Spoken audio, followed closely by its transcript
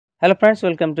Hello friends,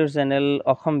 welcome to our channel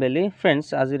Axom Valley. Friends,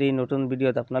 আজিৰ এই নতুন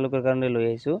ভিডিঅ'ত আপোনালোকৰ কাৰণে লৈ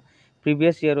আহিছো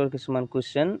প্ৰিভিয়াছ ইয়াৰৰ কিছুমান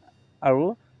কোৱেশ্চন আৰু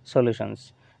সলিউশনস।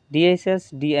 DHS,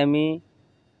 DME,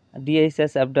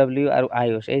 DHSFW আৰু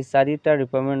AYUSH এই চাৰিটা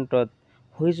ডিপাৰ্টমেণ্টত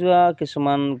হৈ যোৱা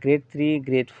কিছুমান grade 3,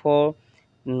 grade 4,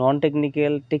 non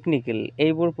technical, technical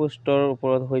এইবোৰ পোষ্টৰ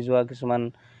ওপৰত হৈ যোৱা কিছুমান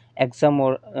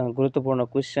এক্সামৰ গুৰুত্বপূৰ্ণ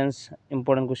কোৱেশ্চনস,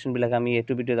 ইম্পৰ্টেণ্ট কোৱেশ্চনবিলাক আমি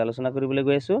এইটো ভিডিঅ'ত আলোচনা কৰিবলৈ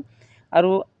গৈ আছো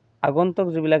আৰু আগন্তুক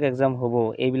যিবিলাক এক্সাম হ'ব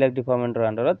এইবিলাক ডিপাৰ্টমেণ্টৰ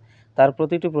আণ্ডাৰত তাৰ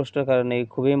প্ৰতিটো প্ৰশ্নৰ কাৰণে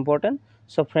খুবেই ইম্পৰ্টেণ্ট।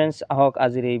 সো ফ্ৰেণ্ডছ, আহক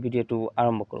আজিৰ এই ভিডিঅ'টো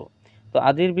আৰম্ভ কৰোঁ। তো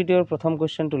আজিৰ ভিডিঅ'ৰ প্ৰথম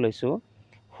কুৱেশ্যনটো লৈছোঁ,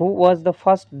 who was the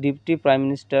first deputy prime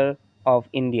minister of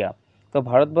India? তো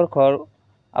ভাৰতবৰ্ষৰ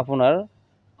আপোনাৰ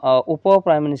উপ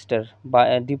প্ৰাইম মিনিষ্টাৰ বা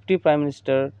ডেপুটি প্ৰাইম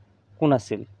মিনিষ্টাৰ কোন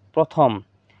আছিল প্ৰথম?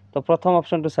 তো প্ৰথম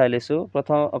অপশ্যনটো চাই লৈছোঁ।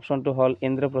 প্ৰথম অপশ্যনটো হ'ল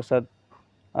ইন্দ্ৰপ্ৰসাদ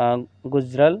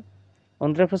গুজৰাল।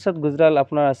 ইন্দ্ৰপ্ৰসাদ গুজৰাল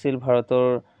আপোনাৰ আছিল ভাৰতৰ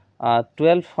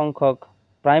 12 সংখ্যক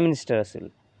প্ৰাইম মিনিষ্টাৰ আছিল।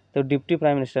 তেওঁ ডেপুটি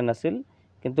প্ৰাইম মিনিষ্টাৰ নাছিল,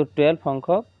 কিন্তু 12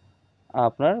 সংখ্যক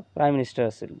আপোনাৰ প্ৰাইম মিনিষ্টাৰ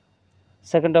আছিল।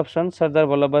 Second option Sardar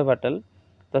Vallabhbhai Patel.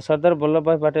 তো চৰ্দাৰ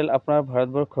বল্লভভাই পেটেল আপোনাৰ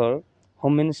ভাৰতবৰ্ষৰ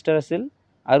হোম মিনিষ্টাৰ আছিল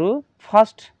আৰু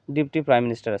ফাৰ্ষ্ট ডেপুটি প্ৰাইম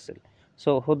মিনিষ্টাৰ আছিল।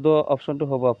 চ' শুদ্ধ অপশ্যনটো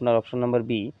হ'ব আপোনাৰ option number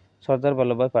B, Sardar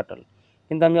Vallabhbhai Patel.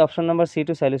 কিন্তু আমি অপশ্যন নম্বৰ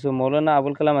চিটো চাই লৈছোঁ, মৌলানা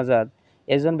আবুল কালাম আজাদ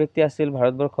এজন ব্যক্তি আছিল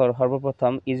ভাৰতবৰ্ষৰ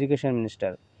সৰ্বপ্ৰথম এডুকেশ্যন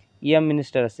মিনিষ্টাৰ,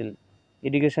 মিনিষ্টাৰ আছিল,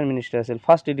 এডুকেশ্যন মিনিষ্টাৰ আছিল,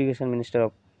 first education minister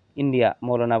of India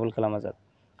Maulana Abul Kalam Azad.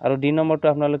 আৰু ডি নম্বৰটো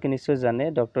আপোনালোকে নিশ্চয় জানে,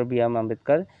 ডক্টৰ বি এম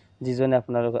আম্বেদকাৰ, যিজনে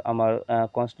আপোনালোকে আমাৰ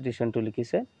কনষ্টিটিউশ্যনটো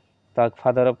লিখিছে, তাক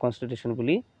ফাদাৰ অফ কনষ্টিটিউশ্যন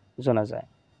বুলি জনা যায়।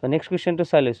 তো নেক্সট কুৱেশ্যনটো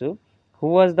চাই লৈছোঁ, who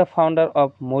was the founder of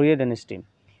Maurya dynasty?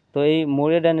 তো এই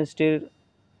মৌৰ্য ডাইনেষ্টিৰ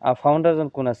ফাউণ্ডাৰজন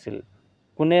কোন আছিল?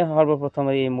 কোনে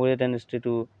সৰ্বপ্ৰথমে এই মৌৰ্য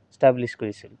ডাইনেষ্টিটো ষ্টাব্লিছ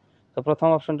কৰিছিল? তো প্ৰথম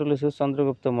অপশ্যনটো লৈছোঁ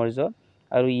চন্দ্ৰগুপ্ত মৌৰ্য,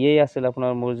 আৰু ইয়েই আছিল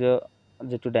আপোনাৰ মৌৰ্য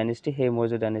যিটো ডাইনেষ্টি, সেই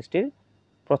মৌৰ্য ডাইনেষ্টিৰ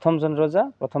প্ৰথমজন ৰজা,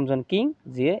 প্ৰথমজন কিং,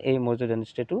 যিয়ে এই মৌৰ্য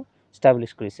ডাইনেষ্টিটো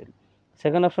ষ্টাব্লিছ কৰিছিল।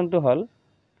 ছেকেণ্ড অপশ্যনটো হ'ল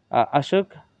Ashok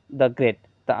the great.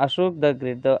 The Ashok the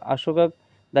great, অশোকক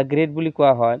the great বুলি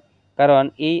কোৱা হয় কাৰণ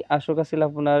এই অশোক আছিল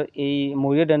আপোনাৰ এই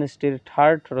মৌৰ্য ডাইনেষ্টিৰ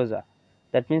থাৰ্ড ৰজা,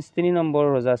 ডেট মিনছ 3 নম্বৰ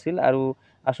ৰজা আছিল, আৰু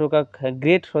অশোকক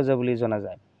গ্ৰেট ৰজা বুলি জনা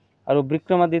যায়। আৰু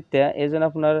বিক্ৰমাদিত্য এজন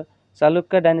আপোনাৰ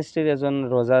চালুক্য ডাইনেষ্টিৰ এজন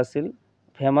ৰজা আছিল,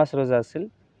 ফেমাছ ৰজা আছিল।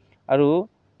 আৰু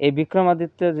এই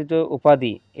বিক্ৰমাদিত্য যিটো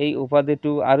উপাধি, এই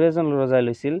উপাধিটো আৰু এজন ৰজাই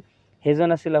লৈছিল, সেইজন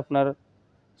আছিল আপোনাৰ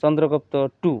চন্দ্ৰগুপ্ত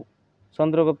টু,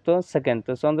 চন্দ্ৰগুপ্ত ছেকেণ্ড।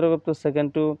 তো চন্দ্ৰগুপ্ত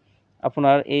ছেকেণ্ডটো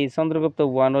আপোনাৰ এই চন্দ্ৰগুপ্ত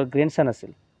ওৱানৰ গ্ৰেণ্ডছন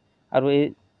আছিল। আৰু এই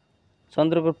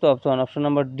চন্দ্ৰগুপ্ত অপশ্যন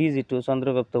নম্বৰ ডি যিটো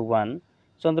চন্দ্ৰগুপ্ত ওৱান,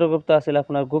 চন্দ্ৰগুপ্ত আছিল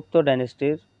আপোনাৰ গুপ্ত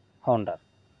ডাইনেষ্টিৰ ফাউণ্ডাৰ,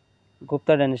 গুপ্ত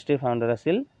ডাইনেষ্টিৰ ফাউণ্ডাৰ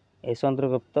আছিল এই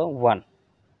Chandragupta one.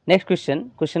 Next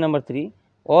question number 3,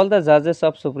 all the জাজেছ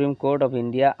of supreme court of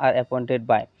India R appointed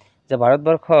বাই? যে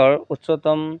ভাৰতবৰ্ষৰ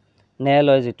উচ্চতম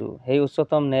ন্যায়ালয় যিটো, সেই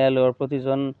উচ্চতম ন্যায়ালয়ৰ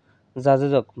প্ৰতিজন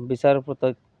জাজেজক,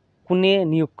 বিচাৰপতিক কোনে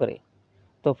নিয়োগ কৰে?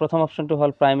 তো প্ৰথম অপশ্যনটো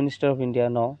হ'ল প্ৰাইম মিনিষ্টাৰ অফ ইণ্ডিয়া।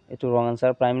 ন, এইটো ৰং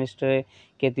আনচাৰ। প্ৰাইম মিনিষ্টাৰে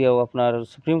কেতিয়াও আপোনাৰ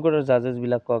সুপ্ৰিম কোৰ্টৰ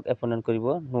জাজেছবিলাকক এপইণ্টমেণ্ট কৰিব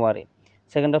নোৱাৰে।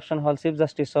 ছেকেণ্ড অপশ্যন হ'ল চিফ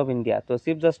জাষ্টিছ অফ ইণ্ডিয়া। তো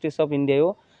চিফ জাষ্টিছ অফ ইণ্ডিয়াও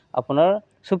আপোনাৰ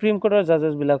সুপ্ৰিম কোৰ্টৰ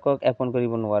জাজেছবিলাকক এপইণ্ট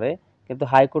কৰিব নোৱাৰে, কিন্তু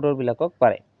হাইকোৰ্টৰবিলাকক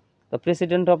পাৰে। তো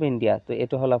প্ৰেচিডেণ্ট অফ ইণ্ডিয়া, তো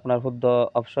এইটো হ'ল আপোনাৰ শুদ্ধ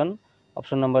অপশ্যন,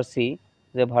 অপশ্যন নম্বৰ চি,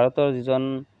 যে ভাৰতৰ যিজন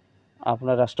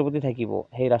আপোনাৰ ৰাষ্ট্ৰপতি থাকিব,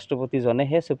 সেই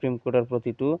ৰাষ্ট্ৰপতিজনেহে সুপ্ৰিম কোৰ্টৰ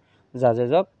প্ৰতিটো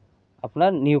জাজেজক আপোনাৰ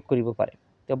নিয়োগ কৰিব পাৰে।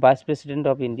 তো ভাইচ প্ৰেচিডেণ্ট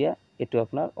অফ ইণ্ডিয়া, এইটো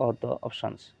আপোনাৰ শুদ্ধ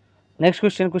options. Next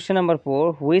question number 4,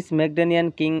 which মেগডানিয়ান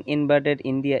king invited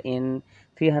India in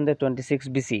 326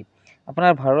 BC?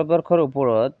 আপোনাৰ ভাৰতবৰ্ষৰ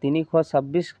ওপৰত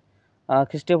 326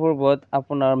 খ্ৰীষ্টপূৰ্বত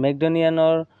আপোনাৰ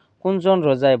মেগডানিয়ানৰ কোনজন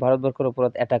ৰজাই ভাৰতবৰ্ষৰ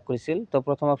ওপৰত এটাক কৰিছিল? তো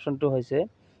প্ৰথম অপশ্যনটো হৈছে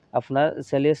আপোনাৰ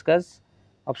চেলিয়াছকাছ,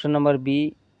 option number B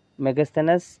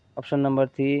মেগাস্থেনাছ, option number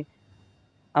 3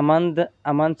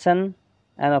 আমানচান,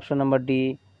 and option number D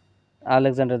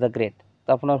Alexander the great. তো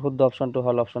আপোনাৰ শুদ্ধ অপশ্যনটো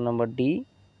হ'ল option number D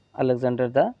Alexander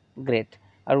the great.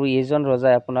 আৰু এইজন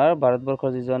ৰজাই আপোনাৰ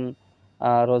ভাৰতবৰ্ষৰ যিজন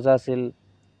ৰজা আছিল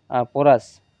পৰাচ,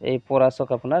 এই পৰাচক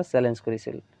আপোনাৰ চেলেঞ্জ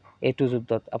কৰিছিল এইটো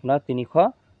যুদ্ধত, আপোনাৰ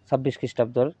 326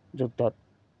 খ্ৰীষ্টাব্দৰ যুদ্ধত।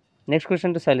 নেক্সট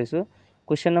কুৱেশ্যনটো চাই লৈছোঁ,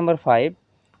 question number 5,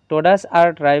 ট'ডাছ R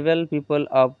tribal people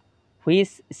of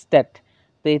which state?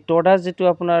 তো এই ট'ডাছ যিটো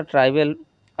আপোনাৰ ট্ৰাইবেল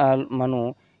মানুহ,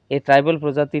 এই ট্ৰাইবেল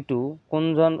প্ৰজাতিটো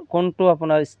কোনটো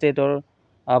আপোনাৰ ষ্টেটৰ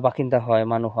বাসিন্দা হয়,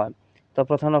 মানুহ হয়? তো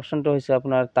প্ৰথম অপশ্যনটো হৈছে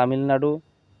আপোনাৰ তামিলনাডু,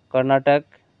 কৰ্ণাটক,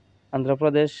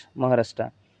 অন্ধ্ৰপ্ৰদেশ, মহাৰাষ্ট্ৰ।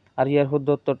 আৰু ইয়াৰ শুদ্ধ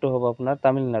উত্তৰটো হ'ব আপোনাৰ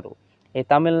তামিলনাডু। এই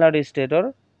তামিলনাডু ষ্টেটৰ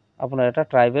আপোনাৰ এটা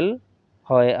ট্ৰাইবেল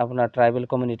হয়, আপোনাৰ ট্ৰাইবেল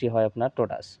কমিউনিটি হয় আপোনাৰ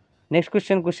ট'ডাছ। Next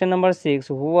question number 6,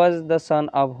 who was the sun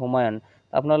of Humayun?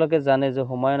 আপোনালোকে জানে যে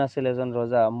হুমায়ুন আছিল এজন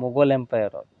ৰজা মোগল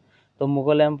এম্পায়াৰৰ। তো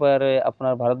মোগল এম্পায়াৰে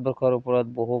আপোনাৰ ভাৰতবৰ্ষৰ ওপৰত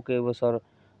বহু কেইবছৰ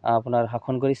আপোনাৰ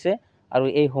শাসন কৰিছে আৰু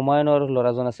এই হুমায়ুনৰ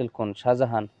ল'ৰাজন আছিল কোন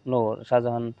শাহজাহান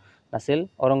শাহজাহান নাছিল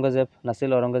ঔৰংগজেব নাছিল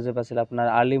ঔৰংগজেব আছিল আপোনাৰ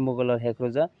আৰ্লি মোগলৰ শেষ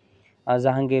ৰজা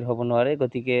জাহাংগীৰ হ'ব নোৱাৰে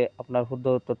গতিকে আপোনাৰ শুদ্ধ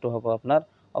উত্তৰটো হ'ব আপোনাৰ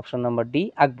option number D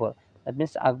Akbar that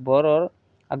means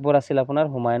Akbar আছিল আপোনাৰ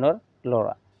হুমায়ুনৰ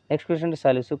ল'ৰা নেক্সট কুৱেশ্যনটো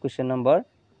চাই লৈছোঁ question number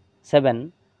 7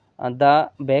 the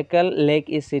Bekal lake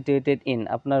is situated in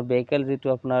আপোনাৰ বেকাল যিটো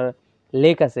আপোনাৰ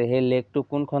লেক আছে সেই লেকটো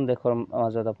কোনখন দেশৰ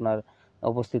মাজত আপোনাৰ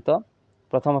অৱস্থিত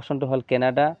প্ৰথম অপশ্যনটো হ'ল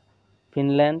Canada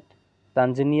Finland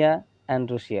Tanzania and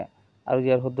Russia আৰু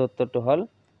ইয়াৰ শুদ্ধ উত্তৰটো হ'ল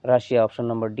Russia option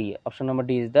number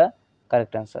D is the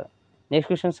correct answer next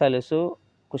question চাই লৈছোঁ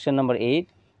question number 8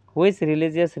 which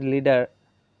religious leader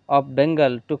of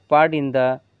Bengal টুক পাৰ্ট ইন দ্য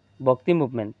ভক্তি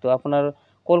মুভমেণ্ট তো আপোনাৰ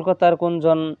কলকাতাৰ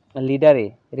কোনজন লিডাৰে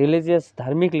ৰিলিজিয়াছ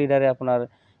ধাৰ্মিক লিডাৰে আপোনাৰ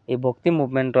এই ভক্তি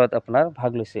মুভমেণ্টত আপোনাৰ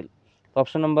ভাগ লৈছিল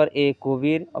অপশ্যন নম্বৰ এ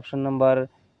কবিৰ অপশ্যন নম্বৰ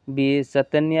বি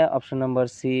চৈতন্য option number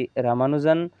C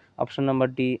Ramanujan option number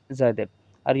D Jaydev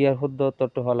আৰু ইয়াৰ শুদ্ধ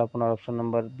উত্তৰটো হ'ল আপোনাৰ অপশ্যন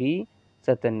নম্বৰ বি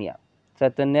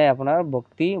চৈতন্যই আপোনাৰ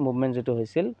ভক্তি মুভমেণ্ট যিটো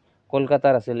হৈছিল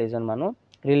কলকাতাৰ আছিল এজন মানুহ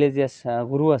ৰিলিজিয়াছ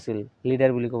গুৰু আছিল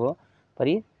লিডাৰ বুলি ক'ব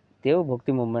পাৰি তেওঁ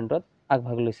ভক্তি মুভমেণ্টত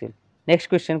আগভাগ লৈছিল next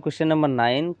question number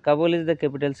 9 Kabul is the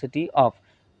capital city of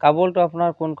কাবুলটো আপোনাৰ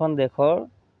কোনখন দেশৰ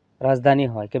ৰাজধানী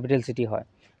হয় কেপিটেল চিটি হয়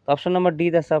অপশ্যন নম্বৰ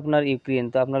ডিত আছে আপোনাৰ ইউক্ৰেইন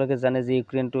তো আপোনালোকে জানে যে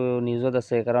ইউক্ৰেইনটো নিউজত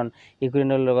আছে কাৰণ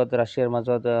ইউক্ৰেইনৰ লগত ৰাছিয়াৰ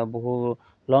মাজত বহু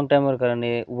লং টাইমৰ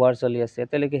কাৰণে ৱাৰ চলি আছে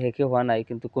এতিয়ালৈকে শেষে হোৱা নাই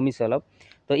কিন্তু কমিছে অলপ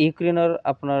তো ইউক্ৰেইনৰ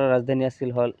আপোনাৰ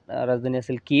ৰাজধানী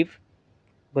আছিল কিভ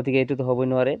গতিকে এইটোতো হ'বই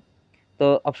নোৱাৰে তো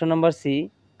অপশ্যন নম্বৰ চি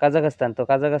কাজাখস্তান তো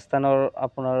কাজাখস্তানৰ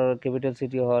আপোনাৰ কেপিটেল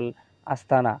চিটি হ'ল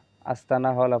আস্তানা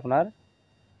হ'ল আপোনাৰ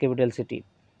কেপিটেল চিটি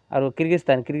আৰু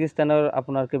কিৰ্গিস্তানৰ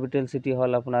আপোনাৰ কেপিটেল চিটি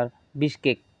হ'ল আপোনাৰ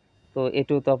বিশকেক তো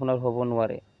এইটোতো আপোনাৰ হ'ব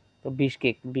নোৱাৰে তো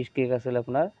বিশকেক আছিল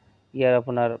আপোনাৰ ইয়াৰ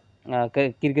আপোনাৰ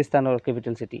কিৰ্গিস্তানৰ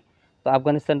কেপিটেল চিটি তো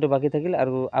আফগানিস্তানটো বাকী থাকিল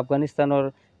আৰু আফগানিস্তানৰ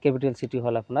কেপিটেল চিটি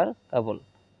হ'ল আপোনাৰ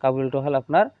কাবুলটো হ'ল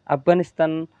আপোনাৰ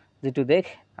আফগানিস্তান যিটো দেশ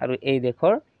আৰু এই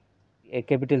দেশৰ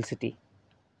capital city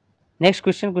next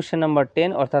question number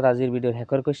 10 অৰ্থাৎ আজিৰ ভিডিঅ'ৰ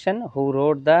শেষৰ question who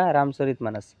road the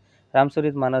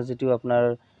Ramcharit মানস যিটো আপোনাৰ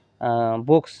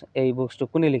বুকছ এই বুকছটো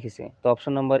কোনে লিখিছে তো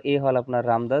অপশ্যন নম্বৰ এ হ'ল আপোনাৰ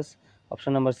Ramdas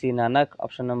option number C Nanak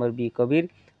option number B কবিৰ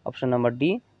অপশ্যন নম্বৰ ডি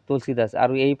তুলসীদাস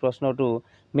আৰু এই প্ৰশ্নটো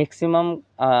মেক্সিমাম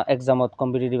এক্সামত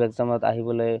কম্পিটিটিভ এক্সামত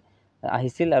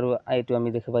আহিছিল আৰু এইটো আমি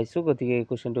দেখা পাইছোঁ গতিকে এই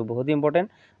কুৱেশ্যনটো বহুত ইম্পৰ্টেণ্ট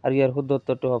আৰু ইয়াৰ শুদ্ধ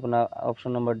উত্তৰটো আপোনাৰ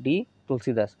অপশ্যন নম্বৰ ডি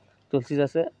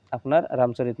তুলসীদাসে আপোনাৰ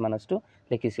ৰামচৰিত মানসটো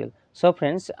লিখিছিল সো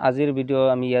ফ্ৰেণ্ডছ আজিৰ ভিডিঅ'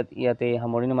 আমি ইয়াতে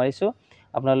সামৰণি মাৰিছোঁ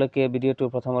আপোনালোকে ভিডিঅ'টো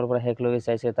প্ৰথমৰ পৰা শেষলৈকে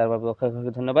চাইছে তাৰ বাবে অশেষ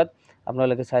ধন্যবাদ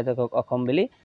আপোনালোকে চাই থাকক অসম বুলি